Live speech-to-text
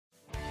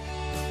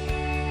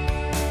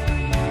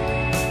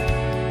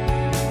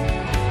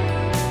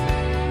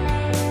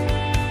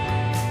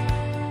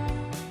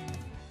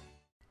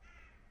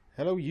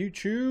Hello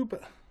YouTube,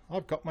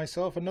 I've got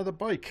myself another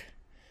bike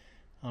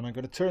and I'm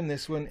going to turn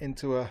this one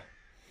into a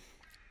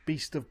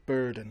beast of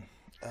burden,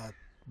 a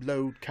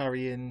load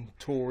carrying,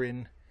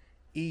 touring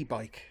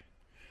e-bike.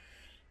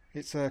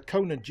 It's a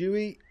Kona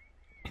Dewey.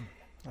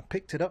 I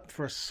picked it up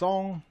for a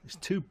song. It's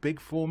too big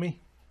for me,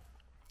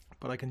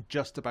 but I can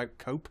just about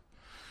cope.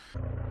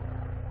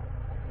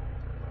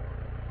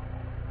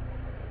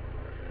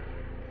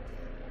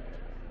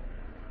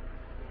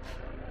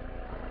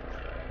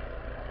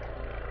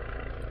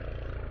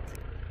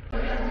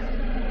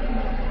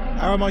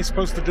 How am I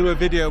supposed to do a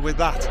video with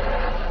that?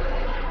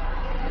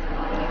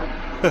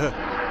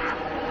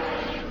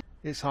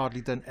 It's hardly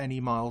done any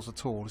miles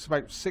at all. It's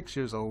about 6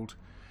 years old.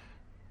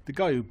 The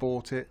guy who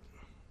bought it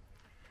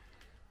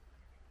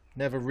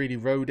never really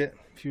rode it.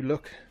 If you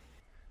look,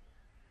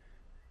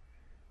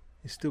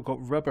 it's still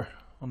got rubber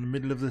on the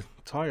middle of the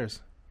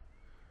tyres.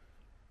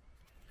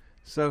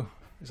 So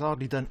it's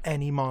hardly done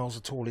any miles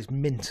at all. It's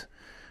mint.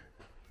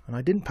 And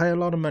I didn't pay a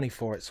lot of money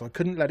for it, so I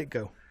couldn't let it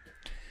go.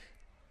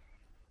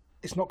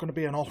 It's not going to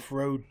be an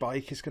off-road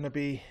bike, it's going to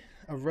be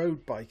a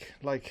road bike.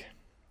 Like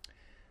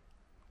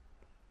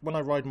when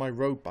I ride my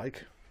road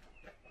bike,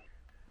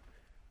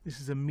 this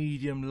is a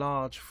medium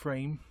large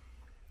frame,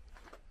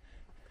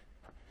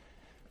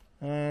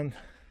 and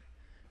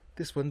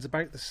this one's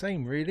about the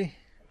same really.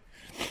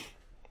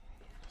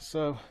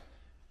 So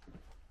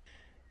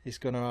it's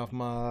going to have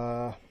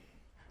a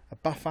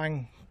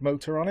Bafang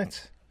motor on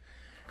it,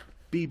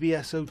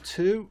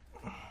 BBS02,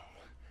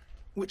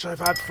 which I've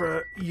had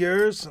for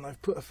years, and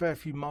I've put a fair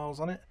few miles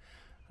on it.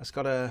 It's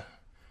got a,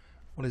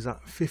 what is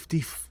that,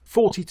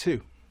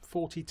 42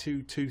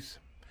 tooth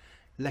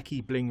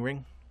Lecky bling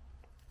ring.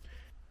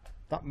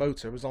 That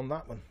motor was on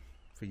that one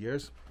for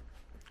years.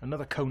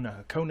 Another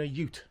Kona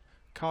Ute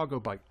cargo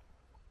bike,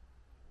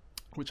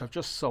 which I've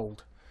just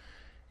sold.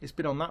 It's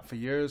been on that for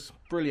years.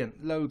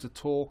 Brilliant, loads of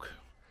torque,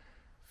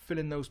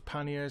 filling those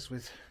panniers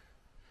with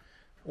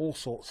all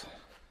sorts.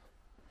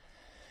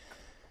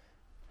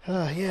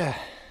 Yeah.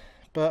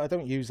 But I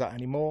don't use that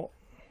anymore,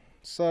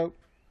 so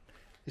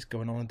it's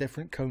going on a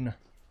different Kona.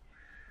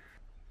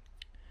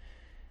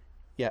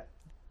 Yeah,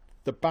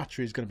 the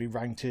battery is going to be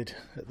mounted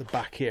at the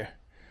back here,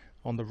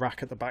 on the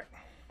rack at the back.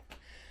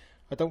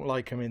 I don't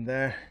like them in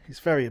there. It's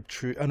very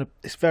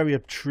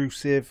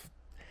obtrusive.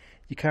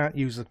 You can't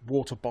use a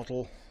water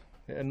bottle.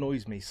 It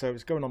annoys me. So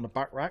it's going on the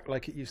back rack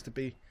like it used to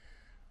be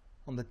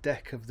on the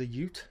deck of the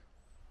Ute.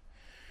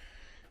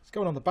 It's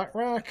going on the back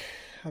rack.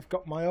 I've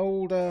got my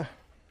old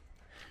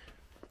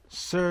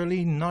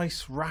surly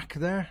nice rack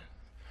there.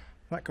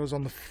 That goes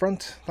on the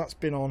front. That's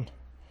been on,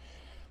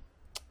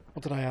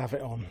 what did I have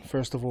it on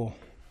first of all?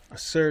 A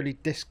surly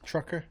disc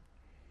trucker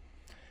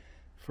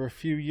for a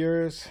few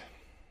years.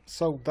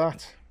 Sold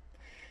that.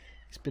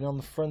 It's been on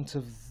the front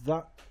of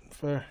that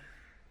for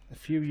a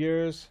few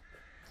years.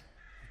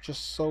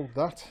 Just sold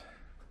that.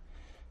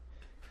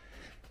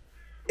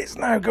 It's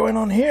now going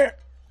on here,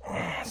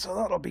 so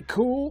that'll be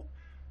cool.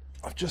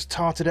 I've just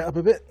tarted it up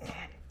a bit.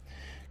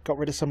 Got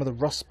rid of some of the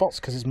rust spots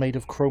because it's made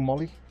of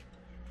chromoly.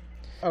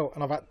 Oh,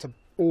 and I've had to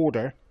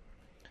order.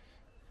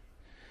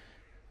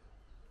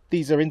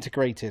 These are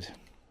integrated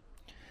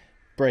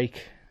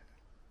brake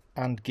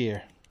and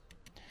gear.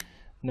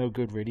 No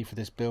good really for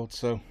this build,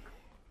 so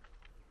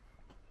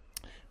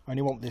I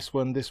only want this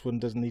one. This one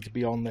doesn't need to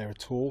be on there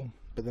at all,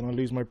 but then I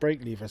lose my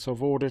brake lever. So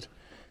I've ordered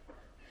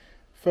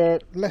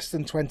for less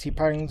than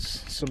 £20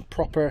 some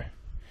proper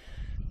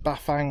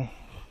Bafang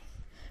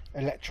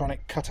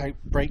electronic cutout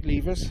brake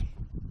levers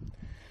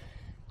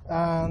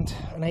and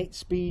an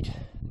 8-speed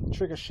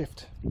trigger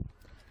shift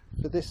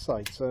for this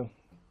side. So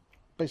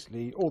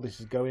basically all this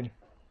is going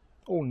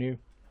all new.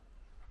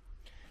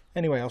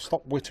 Anyway, I'll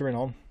stop whittering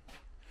on,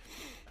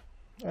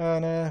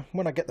 and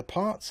when I get the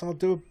parts I'll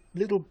do a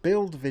little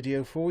build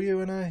video for you,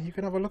 and you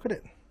can have a look at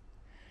it.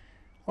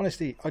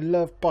 Honestly, I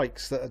love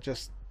bikes that are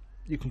just,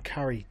 you can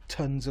carry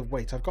tons of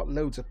weight. I've got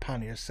loads of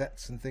pannier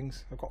sets and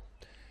things. I've got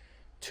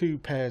 2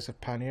 pairs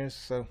of panniers,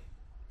 so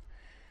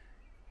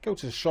go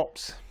to the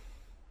shops,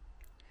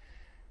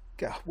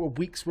 get a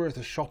week's worth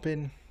of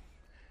shopping,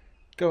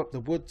 go up the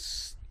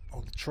woods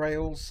or the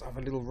trails, have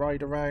a little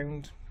ride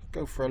around,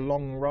 go for a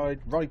long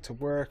ride to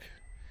work.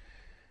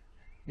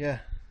 Yeah,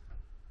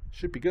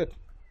 should be good.